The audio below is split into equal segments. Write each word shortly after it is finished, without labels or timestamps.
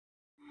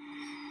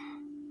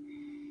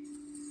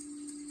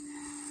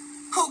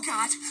Oh,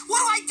 God, what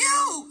do I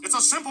do? It's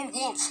a simple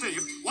waltz,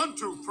 Steve. 1,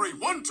 2, 3,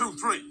 1, 2,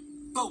 3.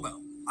 Bobo,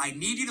 I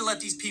need you to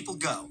let these people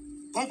go.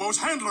 Bobo's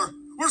handler.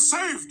 We're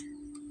saved.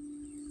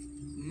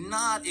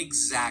 Not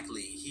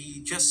exactly.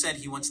 He just said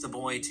he wants the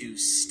boy to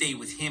stay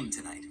with him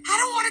tonight. I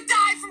don't want to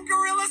die from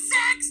gorilla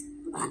sex!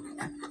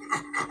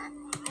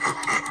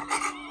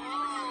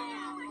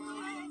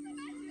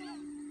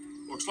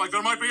 Looks like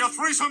there might be a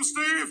threesome,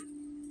 Steve.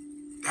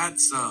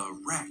 That's,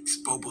 Rex,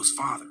 Bobo's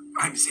father.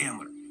 I'm his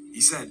handler.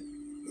 He said,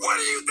 "What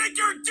do you think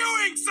you're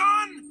doing,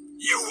 son?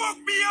 You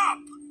woke me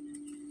up!"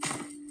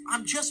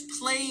 I'm just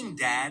playing,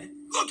 Dad.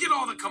 Look at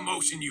all the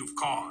commotion you've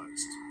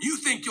caused. You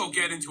think you'll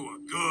get into a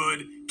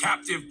good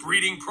captive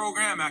breeding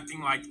program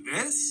acting like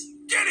this?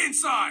 Get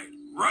inside,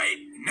 right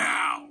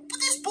now! But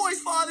this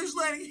boy's father's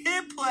letting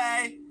him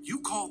play. You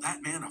call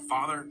that man a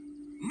father?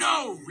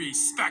 No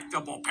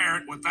respectable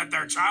parent would let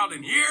their child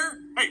in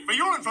here. Hey, for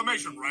your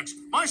information, Rex,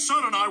 my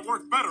son and I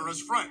work better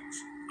as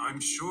friends. I'm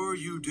sure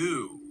you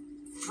do.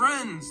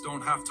 Friends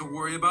don't have to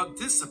worry about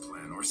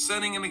discipline or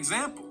setting an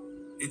example.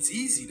 It's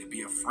easy to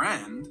be a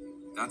friend.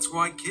 That's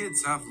why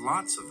kids have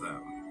lots of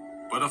them.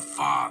 But a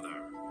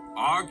father,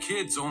 our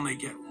kids only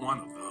get one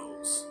of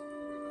those.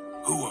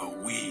 Who are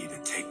we to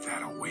take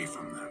that away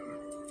from them?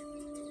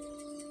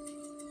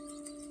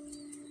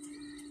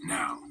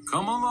 Now,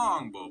 come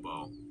along,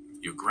 Bobo.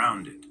 You're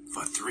grounded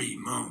for 3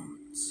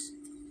 moons.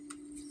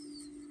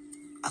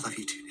 I love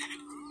you too, Dad.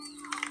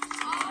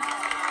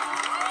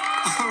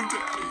 Oh,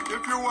 Daddy,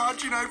 if you're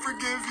watching, I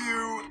forgive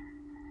you.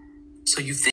 So you think